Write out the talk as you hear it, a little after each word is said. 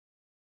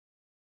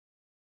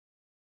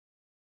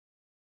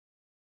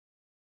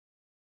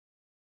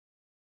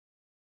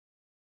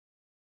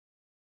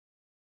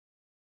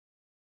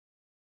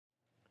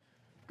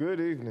Good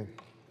evening.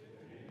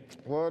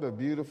 What a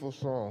beautiful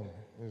song.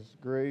 His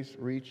grace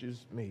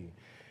reaches me.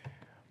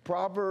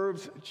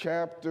 Proverbs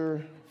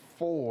chapter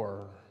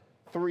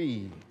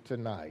 3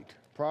 tonight.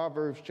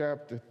 Proverbs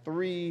chapter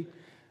 3,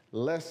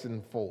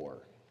 lesson 4.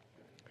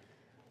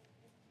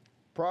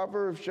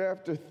 Proverbs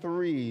chapter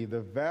 3,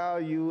 the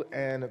value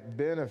and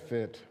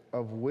benefit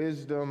of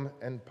wisdom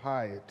and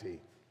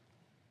piety.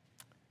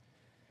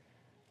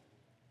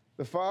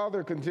 The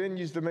Father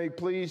continues to make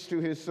pleas to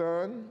his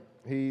Son.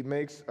 He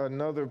makes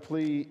another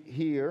plea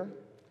here.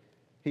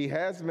 He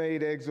has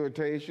made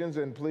exhortations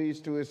and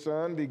pleas to his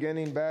Son,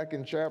 beginning back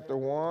in chapter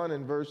 1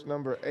 and verse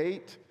number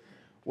 8,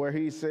 where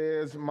he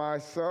says, "My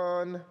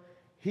son,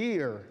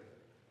 hear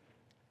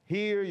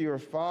your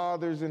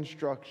father's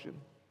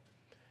instruction."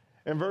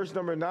 In verse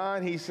number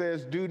 9, he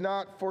says, "Do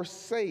not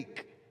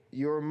forsake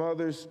your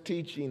mother's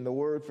teaching." The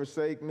word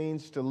forsake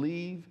means to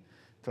leave,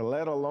 to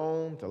let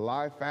alone, to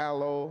lie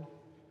fallow,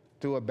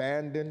 to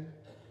abandon.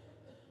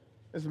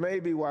 This may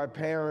be why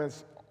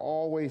parents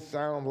always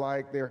sound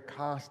like they're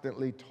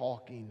constantly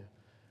talking.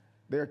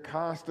 They're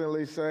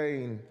constantly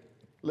saying,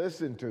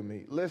 listen to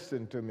me,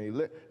 listen to me.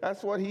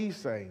 That's what he's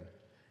saying.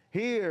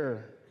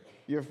 Hear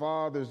your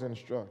father's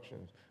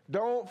instructions.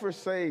 Don't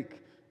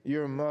forsake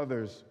your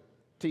mother's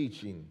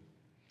teaching.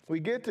 We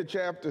get to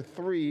chapter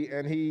 3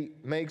 and he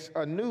makes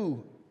a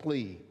new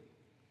plea.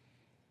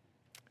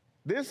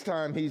 This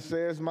time he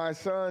says, "My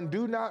son,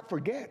 do not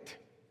forget.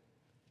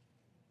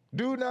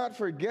 Do not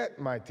forget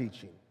my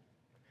teaching.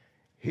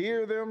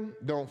 Hear them,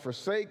 don't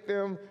forsake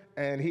them,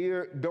 and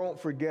here, don't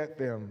forget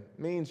them."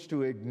 Means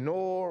to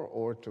ignore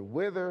or to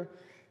wither,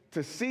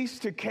 to cease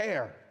to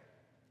care,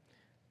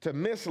 to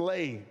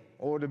mislay,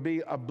 or to be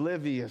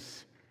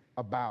oblivious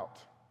about,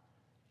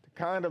 to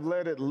kind of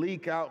let it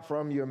leak out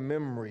from your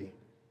memory.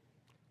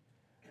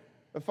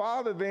 The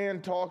Father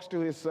then talks to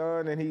his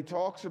Son, and he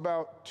talks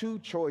about two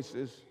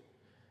choices.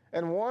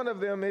 And one of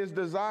them is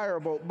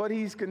desirable, but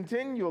he's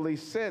continually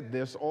said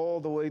this all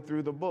the way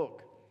through the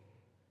book.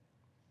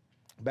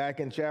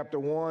 Back in chapter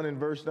 1 and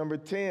verse number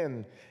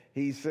 10,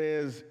 he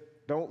says,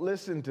 don't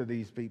listen to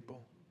these people.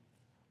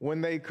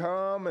 When they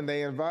come and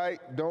they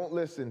invite, don't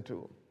listen to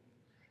them.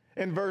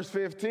 In verse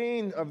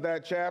 15 of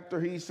that chapter,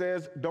 he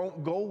says,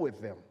 don't go with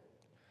them.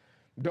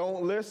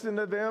 Don't listen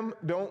to them,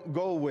 don't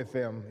go with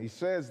them. He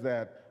says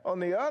that.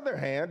 On the other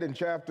hand, in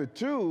chapter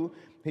 2,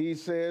 he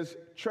says,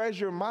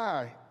 treasure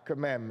my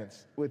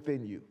commandments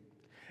within you.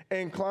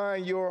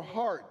 Incline your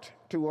heart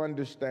to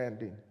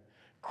understanding.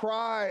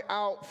 Cry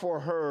out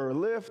for her.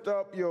 Lift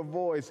up your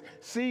voice.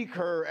 Seek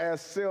her as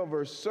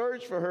silver.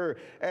 Search for her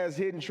as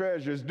hidden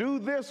treasures. Do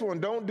this one.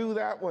 Don't do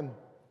that one.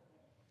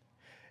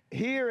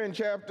 Here in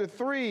chapter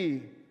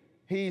 3,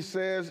 he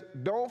says,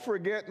 don't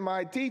forget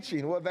my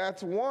teaching. Well,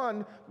 that's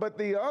one, but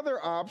the other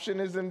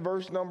option is in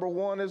verse number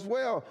 1 as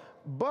well.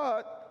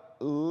 But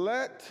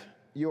let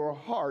your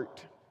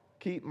heart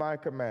keep my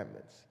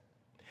commandments.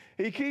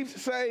 He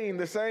keeps saying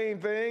the same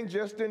thing,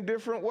 just in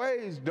different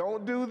ways.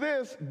 Don't do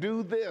this,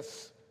 do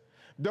this.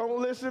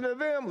 Don't listen to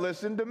them,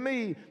 listen to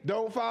me.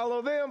 Don't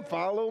follow them,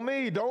 follow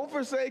me. Don't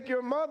forsake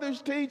your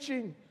mother's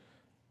teaching.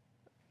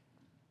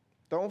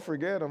 Don't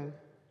forget them.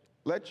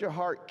 Let your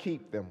heart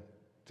keep them,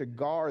 to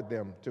guard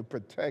them, to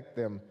protect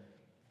them,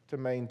 to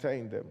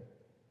maintain them.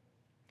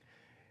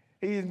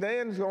 He's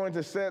then going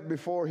to set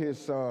before his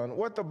Son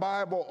what the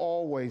Bible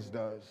always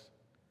does: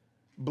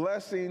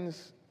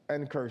 blessings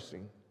and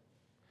cursing.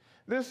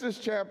 This is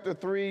chapter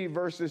 3,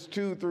 verses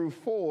 2 through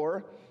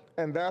 4,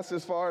 and that's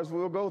as far as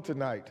we'll go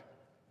tonight.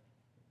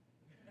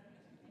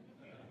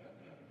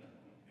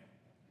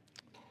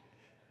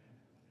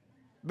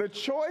 The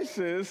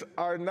choices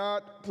are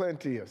not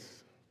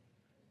plenteous.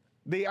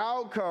 The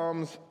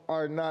outcomes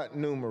are not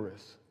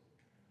numerous.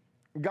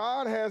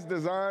 God has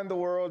designed the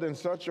world in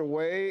such a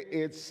way,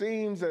 it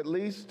seems, at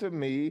least to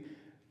me,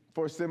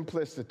 for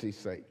simplicity's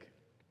sake.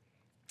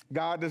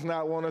 God does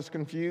not want us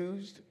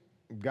confused.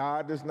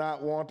 God does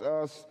not want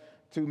us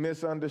to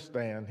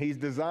misunderstand. He's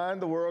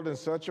designed the world in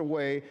such a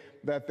way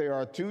that there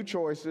are two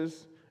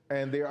choices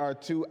and there are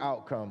two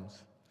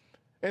outcomes.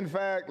 In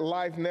fact,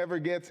 life never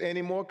gets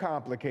any more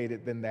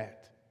complicated than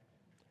that.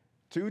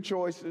 Two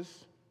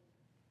choices,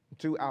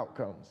 two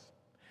outcomes.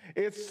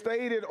 It's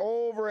stated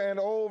over and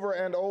over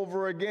and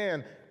over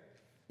again.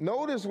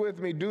 Notice with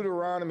me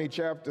Deuteronomy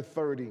chapter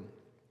 30.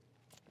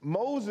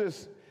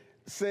 Moses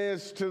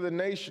says to the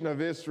nation of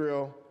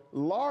Israel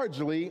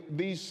largely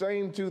these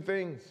same two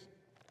things.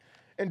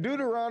 In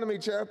Deuteronomy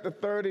chapter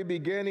 30,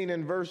 beginning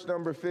in verse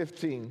number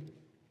 15,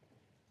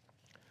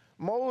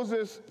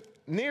 Moses,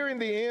 nearing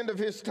the end of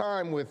his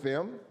time with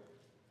them,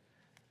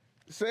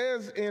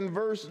 says in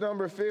verse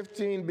number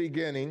 15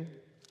 beginning,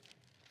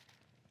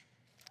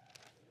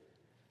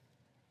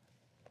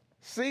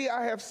 "See,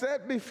 I have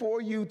set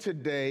before you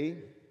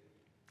today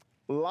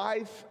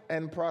life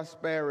and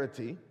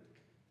prosperity,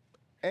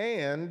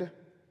 and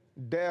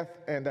death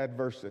and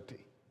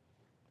adversity."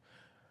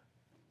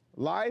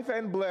 Life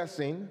and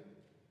blessing,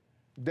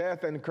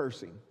 death and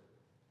cursing.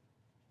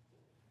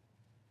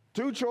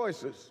 Two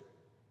choices,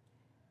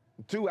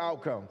 two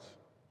outcomes.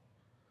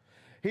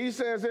 He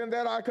says, in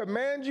that I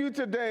command you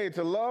today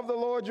to love the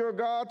Lord your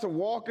God, to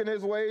walk in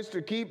his ways,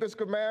 to keep his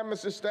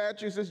commandments, his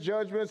statutes, his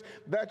judgments,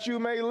 that you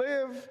may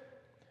live.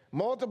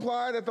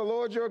 Multiply, that the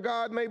Lord your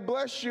God may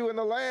bless you in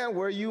the land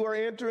where you are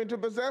entering to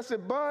possess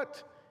it.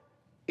 But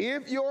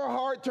if your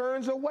heart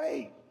turns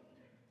away,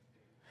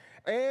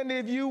 and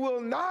if you will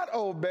not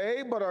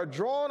obey, but are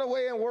drawn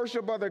away and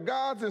worship other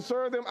gods and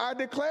serve them, I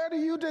declare to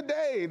you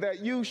today that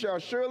you shall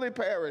surely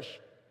perish.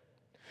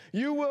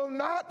 You will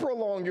not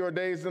prolong your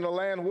days in the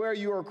land where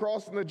you are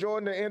crossing the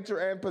Jordan to enter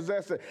and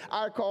possess it.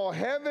 I call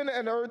heaven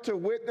and earth to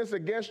witness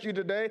against you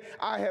today.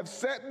 I have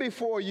set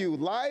before you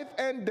life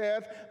and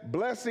death,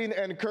 blessing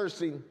and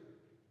cursing.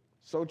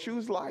 So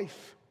choose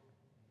life,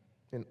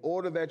 in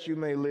order that you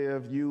may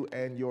live, you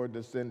and your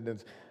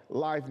descendants.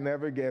 Life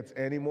never gets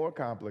any more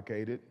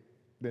complicated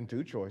than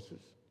two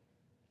choices.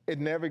 It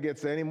never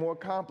gets any more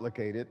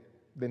complicated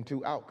than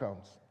two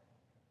outcomes.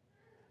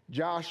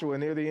 Joshua,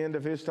 near the end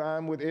of his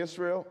time with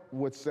Israel,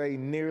 would say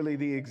nearly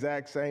the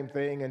exact same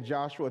thing in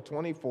Joshua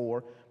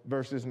 24,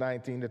 verses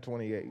 19 to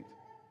 28.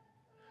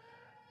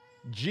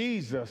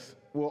 Jesus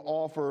will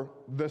offer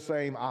the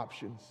same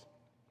options.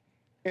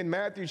 In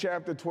Matthew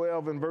chapter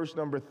 12 and verse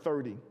number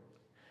 30,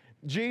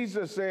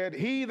 Jesus said,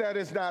 he that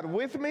is not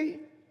with me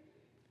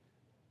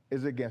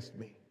is against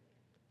me.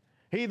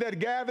 He that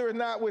gathereth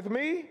not with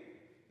me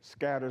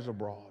scatters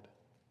abroad.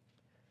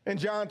 In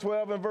John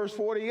 12 and verse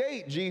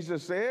 48,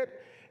 Jesus said,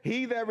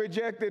 he that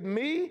rejected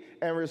me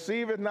and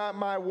receiveth not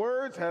my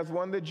words has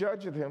one that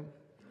judgeth him.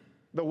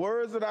 The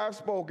words that I've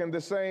spoken,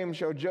 the same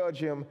shall judge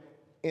him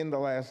in the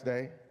last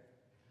day.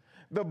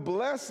 The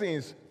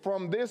blessings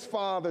from this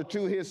Father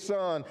to his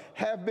Son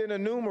have been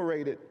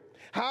enumerated.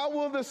 How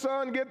will the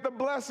Son get the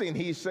blessing?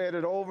 He said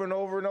it over and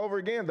over and over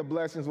again. The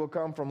blessings will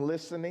come from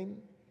listening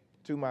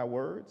to my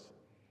words,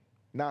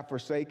 not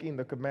forsaking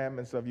the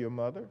commandments of your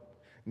mother,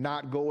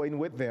 not going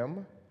with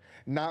them,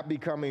 not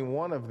becoming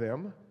one of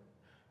them.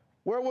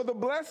 Where will the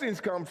blessings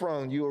come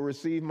from? You will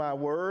receive my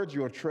words.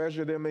 You'll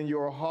treasure them in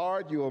your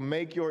heart. You will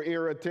make your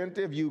ear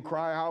attentive. You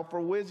cry out for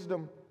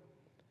wisdom.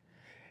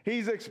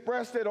 He's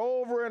expressed it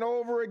over and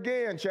over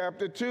again.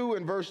 Chapter 2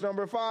 and verse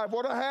number 5.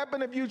 What will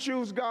happen if you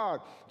choose God?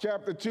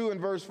 Chapter 2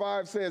 and verse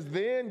 5 says,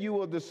 then you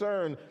will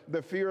discern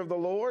the fear of the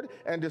Lord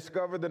and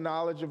discover the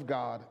knowledge of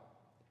God.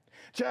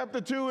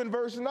 Chapter 2 and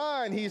verse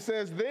 9, he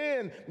says,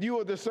 then you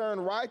will discern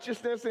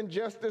righteousness and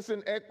justice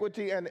and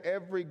equity and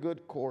every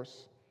good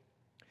course.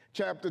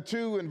 Chapter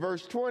 2 and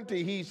verse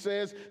 20, he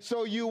says,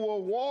 so you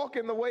will walk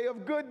in the way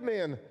of good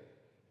men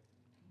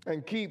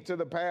and keep to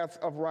the paths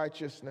of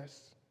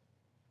righteousness.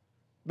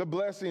 The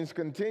blessings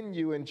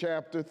continue in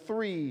chapter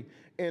 3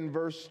 in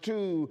verse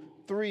 2,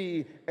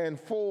 3, and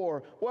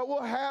 4. What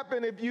will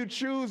happen if you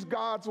choose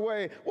God's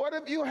way? What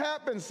if you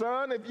happen,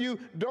 son, if you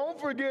don't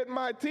forget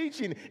my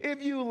teaching,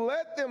 if you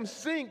let them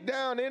sink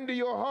down into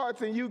your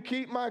hearts and you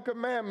keep my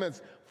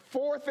commandments?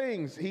 4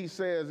 things, he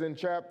says in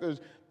chapters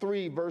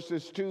 3,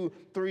 verses 2,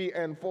 3,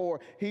 and 4.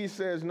 He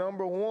says,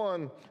 number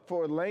 1,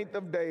 for length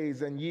of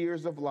days and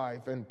years of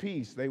life and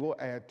peace they will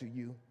add to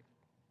you.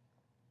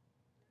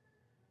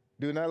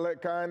 Do not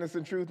let kindness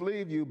and truth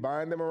leave you.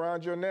 Bind them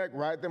around your neck.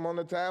 Write them on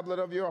the tablet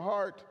of your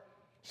heart,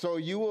 so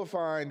you will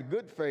find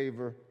good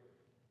favor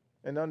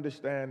and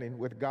understanding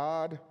with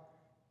God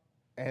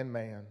and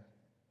man.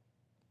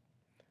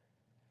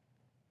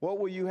 What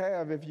will you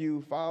have if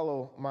you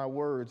follow my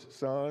words,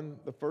 son?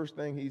 The first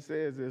thing he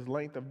says is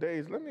length of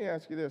days. Let me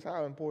ask you this.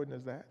 How important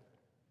is that?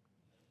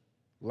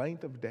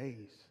 Length of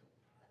days.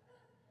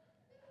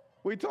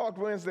 We talked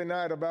Wednesday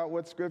night about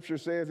what Scripture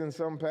says in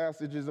some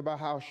passages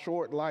about how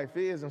short life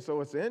is, and so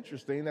it's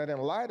interesting that in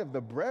light of the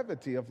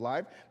brevity of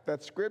life,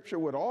 that Scripture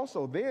would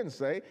also then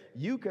say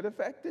you could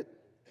affect it,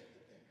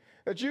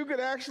 that you could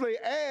actually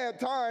add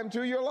time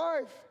to your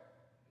life.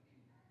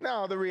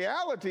 Now, the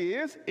reality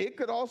is it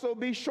could also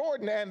be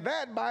shortened, and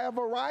that by a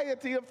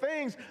variety of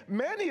things,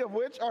 many of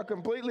which are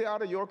completely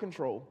out of your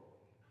control.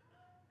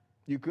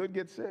 You could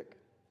get sick.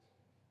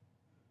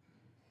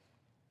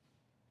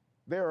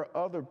 There are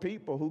other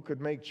people who could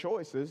make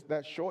choices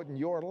that shorten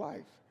your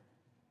life.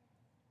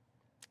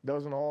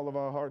 Doesn't all of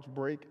our hearts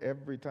break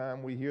every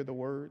time we hear the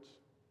words?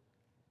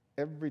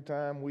 Every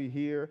time we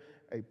hear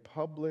a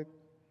public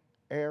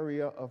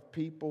area of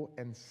people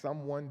and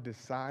someone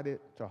decided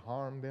to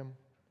harm them?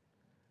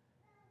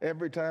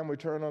 Every time we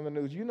turn on the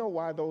news, you know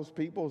why those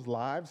people's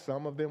lives,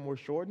 some of them were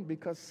shortened?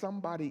 Because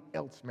somebody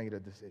else made a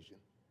decision.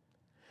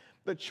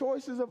 The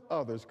choices of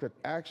others could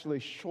actually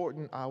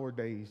shorten our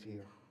days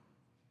here.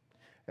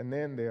 And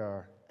then there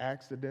are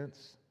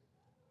accidents,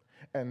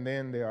 and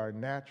then there are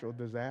natural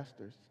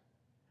disasters.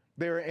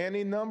 There are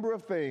any number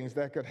of things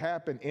that could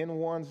happen in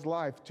one's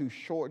life to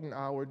shorten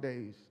our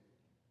days.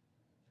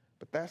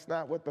 But that's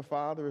not what the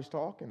Father is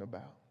talking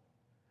about.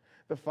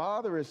 The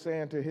Father is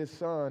saying to his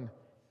Son,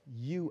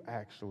 you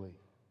actually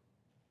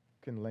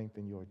can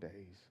lengthen your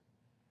days,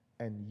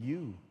 and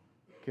you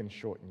can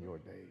shorten your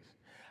days.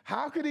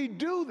 How could he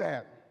do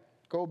that?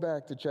 Go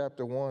back to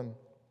chapter 1.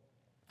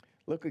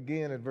 Look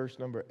again at verse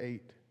number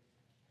 8.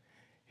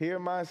 Hear,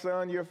 my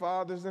son, your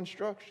father's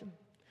instruction.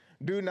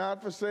 Do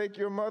not forsake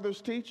your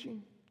mother's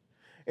teaching.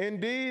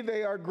 Indeed,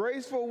 they are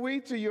graceful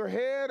wheat to your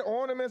head,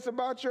 ornaments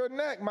about your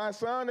neck. My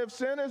son, if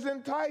sinners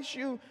entice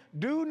you,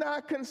 do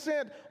not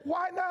consent.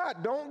 Why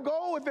not? Don't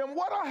go with them.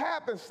 What'll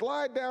happen?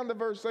 Slide down to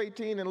verse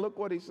 18 and look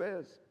what he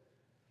says.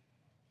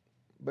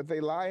 But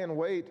they lie in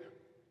wait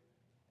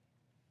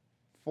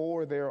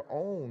for their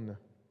own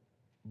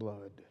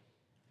blood.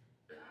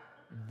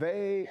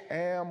 They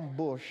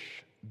ambush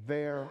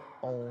their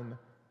own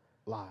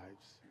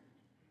lives.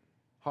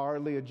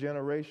 Hardly a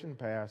generation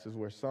passes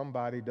where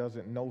somebody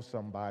doesn't know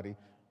somebody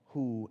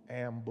who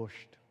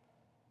ambushed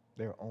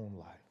their own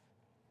life.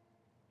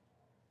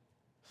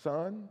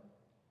 Son,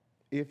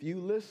 if you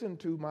listen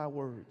to my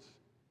words,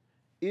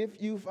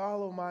 if you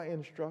follow my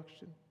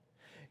instruction,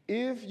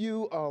 if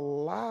you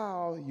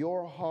allow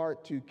your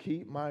heart to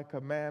keep my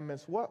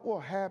commandments, what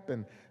will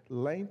happen?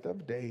 Length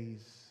of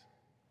days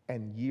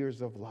and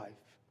years of life.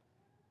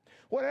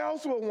 What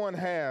else will one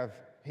have?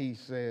 He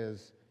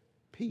says,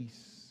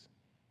 peace.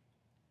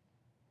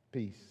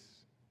 Peace.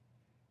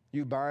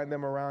 You bind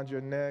them around your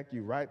neck,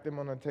 you write them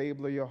on the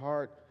table of your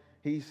heart.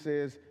 He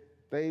says,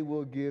 they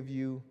will give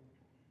you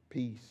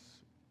peace.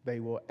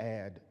 They will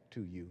add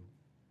to you.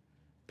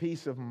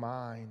 Peace of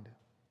mind.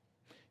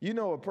 You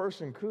know, a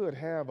person could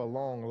have a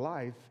long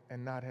life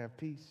and not have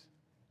peace.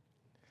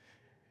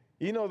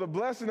 You know, the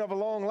blessing of a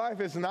long life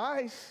is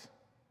nice.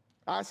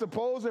 I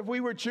suppose if we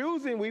were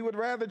choosing, we would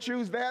rather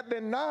choose that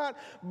than not.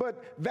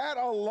 But that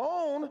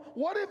alone,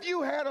 what if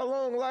you had a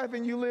long life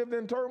and you lived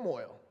in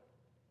turmoil?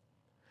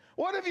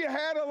 What if you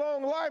had a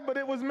long life, but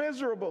it was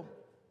miserable?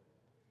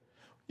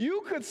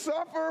 You could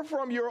suffer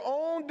from your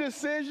own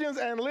decisions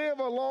and live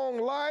a long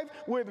life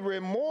with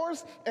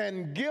remorse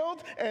and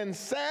guilt and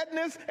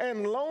sadness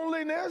and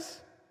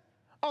loneliness.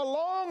 A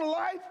long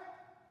life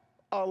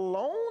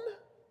alone?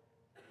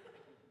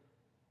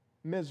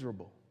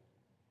 Miserable.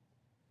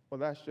 Well,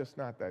 that's just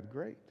not that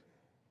great.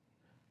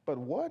 But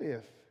what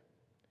if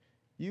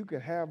you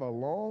could have a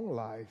long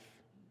life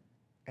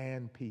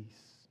and peace?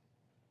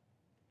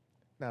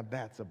 Now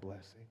that's a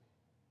blessing.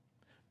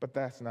 But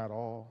that's not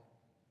all.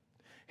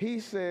 He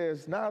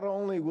says, not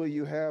only will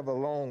you have a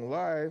long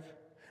life,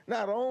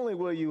 not only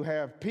will you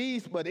have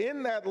peace, but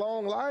in that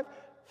long life,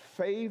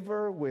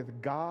 favor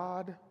with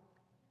God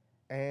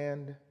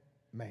and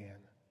man.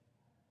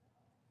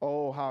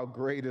 Oh, how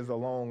great is a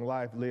long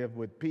life lived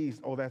with peace.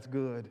 Oh, that's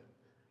good.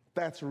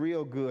 That's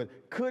real good.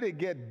 Could it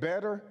get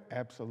better?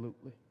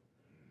 Absolutely.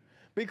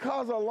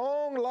 Because a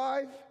long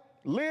life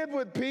lived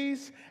with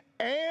peace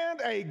and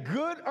a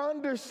good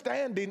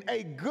understanding,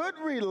 a good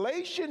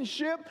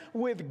relationship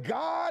with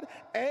God,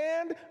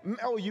 and,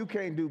 oh, you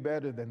can't do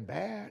better than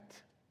that.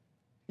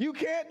 You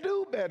can't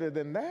do better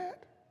than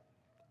that.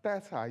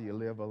 That's how you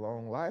live a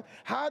long life.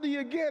 How do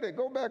you get it?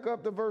 Go back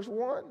up to verse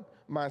 1.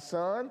 My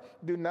son,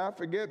 do not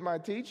forget my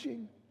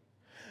teaching,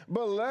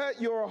 but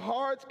let your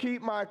hearts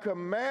keep my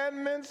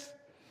commandments.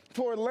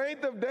 For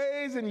length of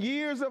days and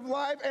years of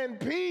life and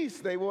peace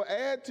they will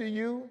add to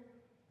you.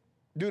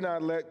 Do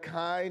not let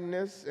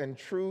kindness and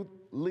truth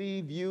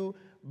leave you.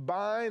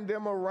 Bind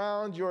them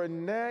around your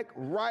neck.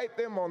 Write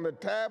them on the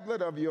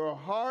tablet of your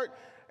heart.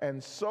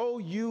 And so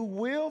you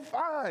will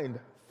find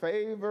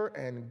favor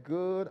and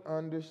good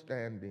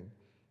understanding,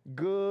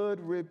 good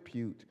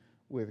repute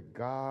with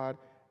God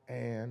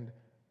and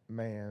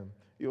man.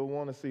 You'll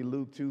want to see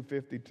Luke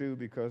 2:52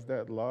 because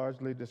that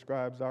largely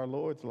describes our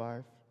Lord's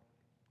life.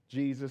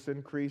 Jesus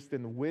increased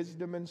in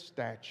wisdom and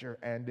stature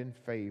and in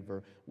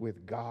favor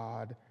with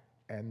God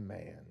and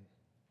man.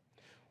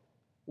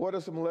 What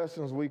are some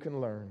lessons we can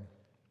learn?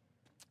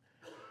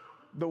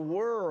 The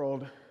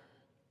world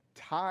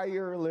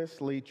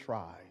tirelessly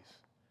tries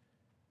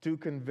to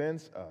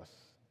convince us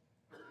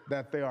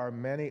that there are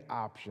many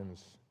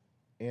options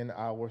in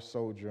our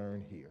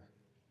sojourn here.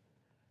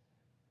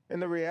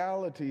 And the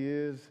reality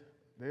is,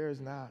 there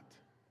is not.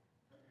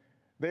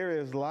 There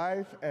is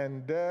life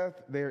and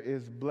death, there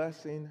is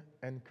blessing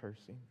and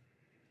cursing.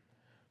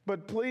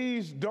 But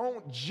please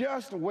don't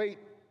just wait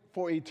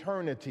for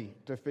eternity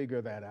to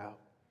figure that out.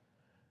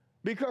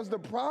 Because the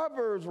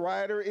Proverbs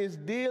writer is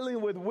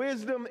dealing with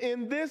wisdom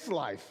in this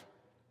life.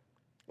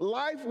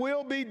 Life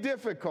will be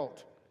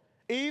difficult,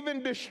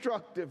 even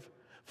destructive,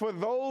 for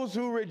those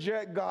who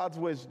reject God's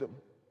wisdom.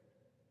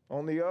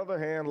 On the other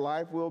hand,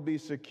 life will be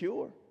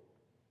secure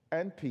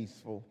and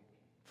peaceful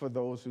for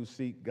those who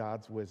seek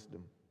God's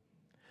wisdom.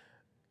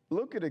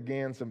 Look at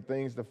again some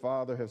things the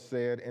Father has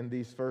said in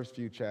these first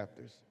few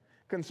chapters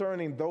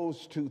concerning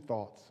those two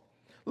thoughts.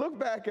 Look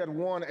back at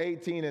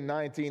 1:18 and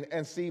 19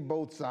 and see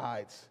both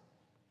sides.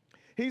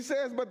 He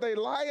says, but they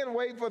lie in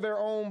wait for their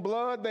own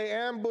blood. They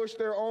ambush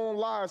their own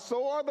lives.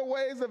 So are the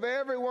ways of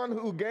everyone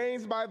who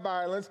gains by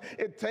violence.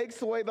 It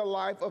takes away the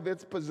life of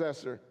its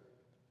possessor.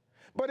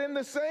 But in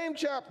the same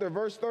chapter,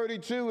 verse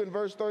 32 and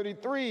verse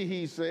 33,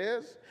 he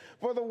says,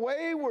 for the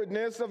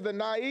waywardness of the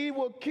naive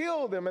will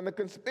kill them, and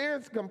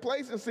the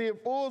complacency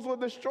of fools will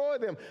destroy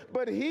them.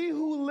 But he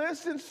who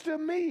listens to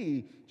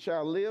me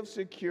shall live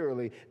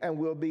securely and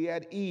will be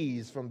at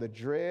ease from the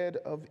dread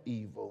of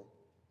evil.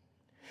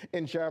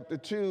 In chapter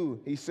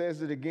 2, he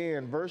says it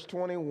again, verse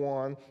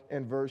 21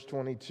 and verse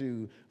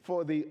 22.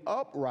 For the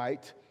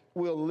upright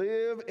will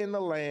live in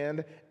the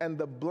land, and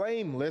the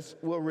blameless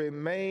will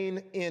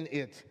remain in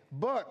it.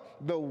 But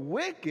the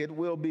wicked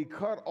will be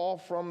cut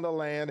off from the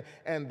land,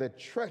 and the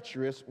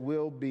treacherous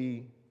will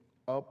be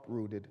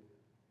uprooted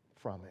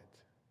from it.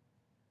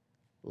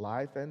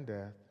 Life and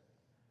death,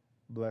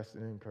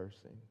 blessing and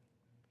cursing.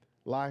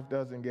 Life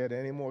doesn't get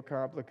any more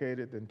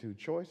complicated than two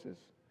choices,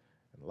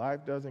 and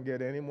life doesn't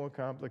get any more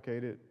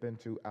complicated than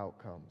two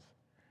outcomes.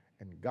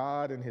 And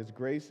God, in his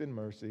grace and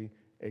mercy,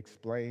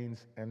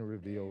 explains and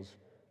reveals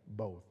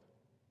both.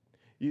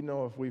 You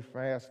know, if we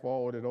fast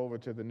forwarded over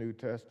to the New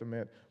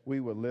Testament, we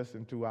would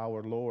listen to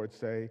our Lord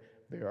say,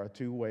 there are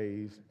two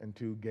ways and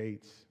two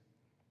gates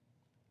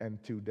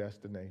and two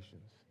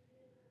destinations.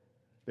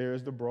 There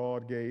is the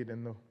broad gate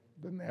and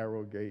the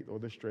narrow gate, or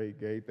the straight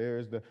gate.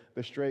 There's the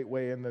straight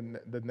way and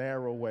the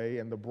narrow way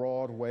and the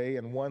broad way,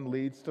 and one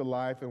leads to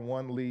life and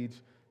one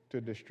leads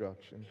to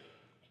destruction.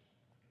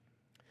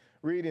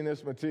 Reading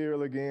this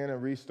material again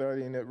and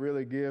restudying it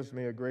really gives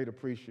me a great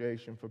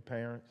appreciation for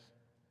parents.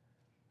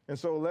 And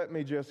so let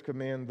me just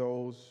commend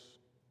those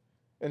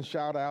and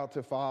shout out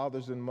to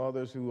fathers and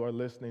mothers who are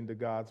listening to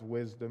God's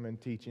wisdom and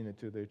teaching it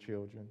to their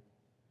children.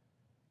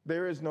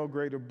 There is no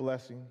greater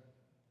blessing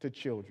to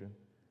children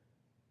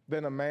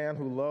than a man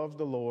who loves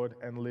the Lord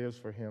and lives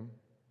for him,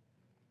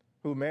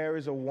 who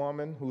marries a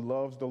woman who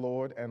loves the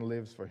Lord and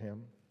lives for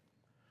him,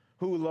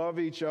 who love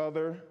each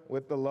other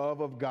with the love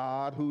of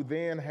God, who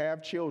then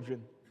have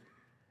children,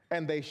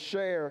 and they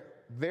share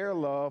their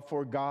love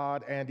for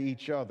God and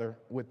each other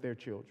with their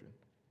children.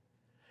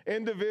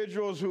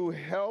 Individuals who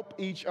help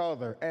each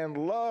other and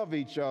love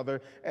each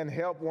other and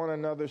help one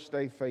another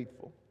stay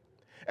faithful.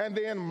 And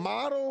then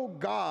model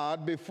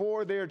God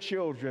before their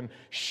children,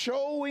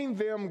 showing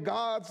them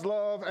God's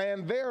love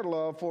and their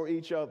love for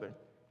each other,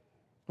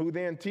 who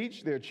then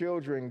teach their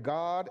children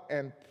God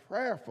and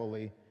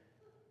prayerfully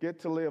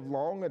get to live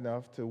long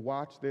enough to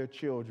watch their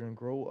children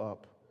grow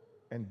up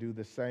and do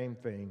the same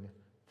thing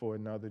for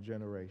another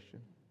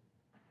generation.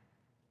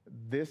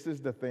 This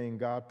is the thing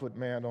God put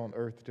man on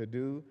earth to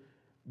do.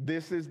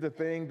 This is the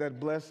thing that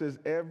blesses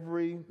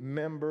every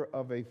member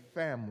of a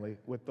family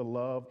with the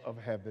love of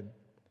heaven.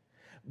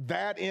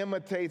 That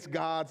imitates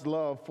God's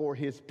love for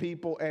his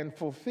people and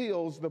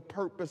fulfills the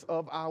purpose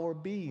of our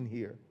being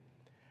here.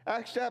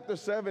 Acts chapter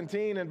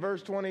 17 and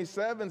verse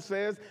 27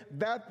 says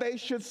that they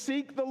should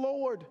seek the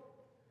Lord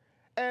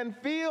and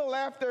feel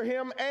after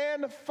him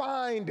and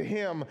find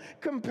him.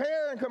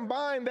 Compare and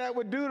combine that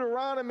with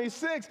Deuteronomy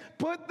 6.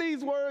 Put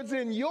these words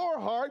in your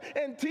heart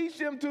and teach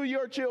them to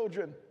your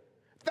children.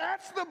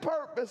 That's the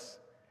purpose.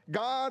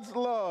 God's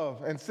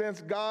love. And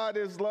since God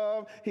is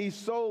love, he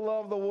so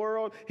loved the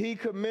world, he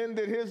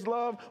commended his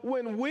love.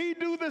 When we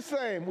do the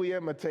same, we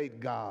imitate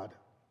God.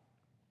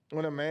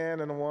 When a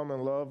man and a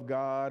woman love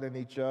God and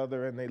each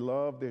other and they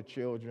love their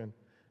children,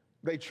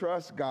 they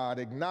trust God,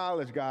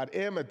 acknowledge God,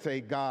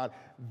 imitate God,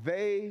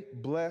 they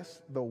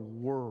bless the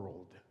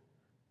world.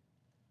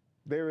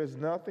 There is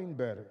nothing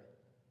better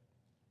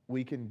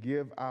we can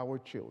give our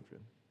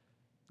children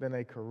than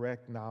a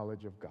correct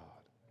knowledge of God.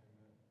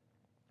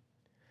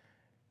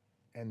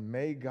 And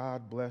may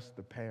God bless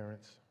the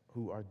parents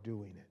who are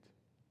doing it.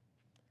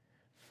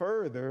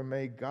 Further,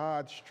 may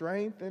God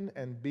strengthen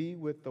and be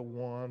with the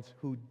ones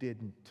who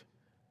didn't,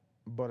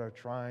 but are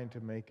trying to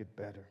make it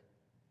better.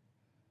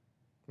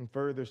 And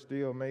further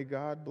still, may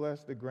God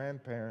bless the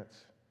grandparents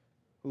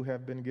who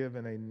have been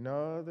given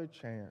another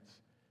chance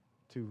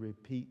to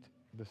repeat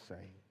the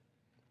same.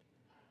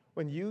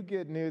 When you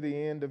get near the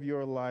end of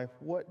your life,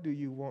 what do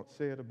you want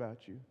said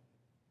about you?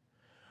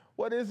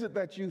 What is it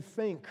that you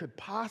think could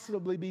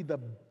possibly be the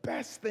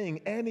best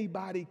thing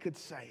anybody could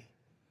say?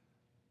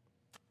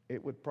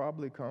 It would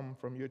probably come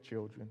from your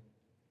children,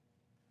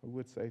 who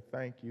would say,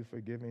 thank you for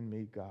giving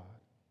me God.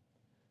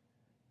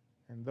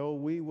 And though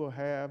we will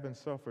have and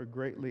suffer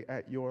greatly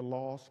at your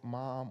loss,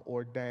 mom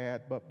or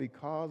dad, but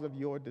because of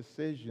your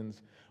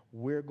decisions,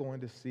 we're going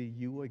to see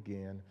you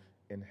again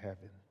in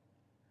heaven.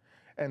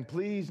 And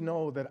please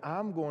know that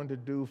I'm going to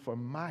do for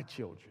my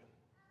children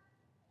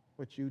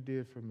what you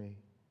did for me.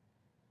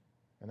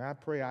 And I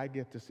pray I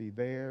get to see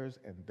theirs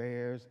and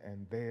theirs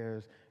and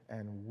theirs,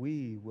 and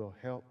we will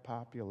help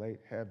populate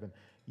heaven.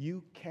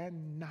 You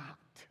cannot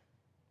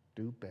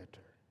do better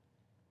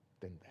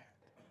than that.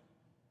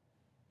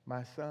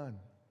 My son,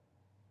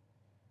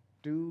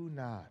 do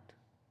not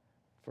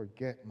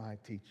forget my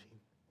teaching,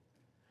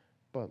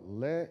 but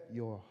let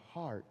your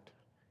heart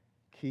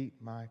keep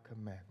my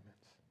commandments.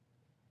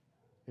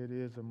 It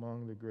is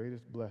among the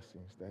greatest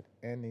blessings that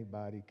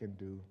anybody can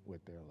do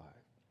with their life.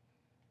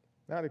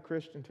 Not a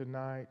Christian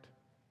tonight,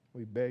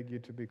 we beg you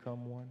to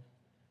become one.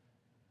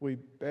 We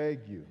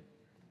beg you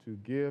to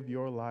give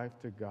your life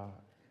to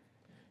God.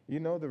 You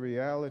know, the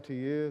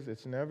reality is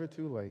it's never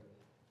too late.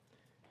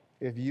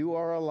 If you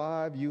are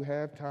alive, you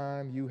have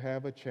time, you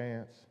have a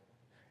chance.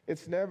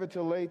 It's never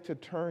too late to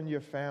turn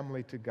your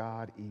family to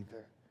God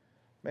either.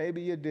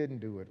 Maybe you didn't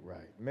do it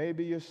right.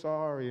 Maybe you're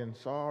sorry and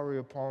sorry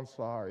upon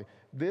sorry.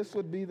 This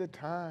would be the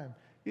time.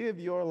 Give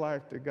your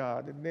life to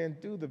God and then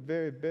do the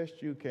very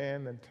best you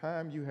can the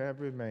time you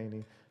have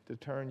remaining to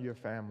turn your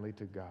family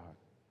to God.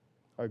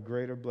 A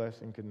greater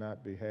blessing could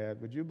not be had.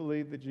 Would you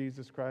believe that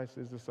Jesus Christ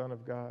is the Son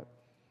of God?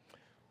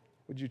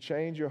 Would you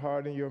change your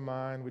heart and your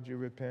mind? Would you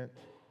repent?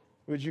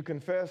 Would you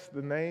confess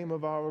the name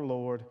of our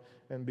Lord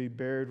and be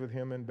buried with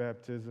him in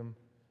baptism?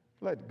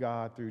 Let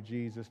God, through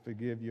Jesus,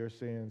 forgive your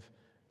sins.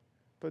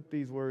 Put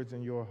these words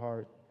in your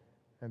heart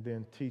and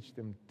then teach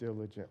them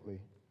diligently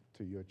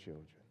to your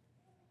children.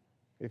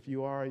 If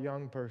you are a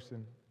young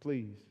person,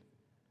 please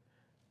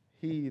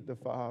heed the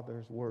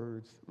father's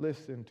words.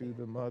 Listen to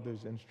the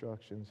mother's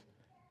instructions,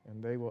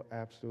 and they will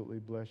absolutely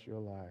bless your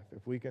life.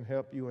 If we can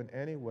help you in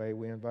any way,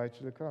 we invite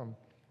you to come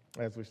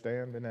as we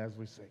stand and as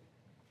we sing.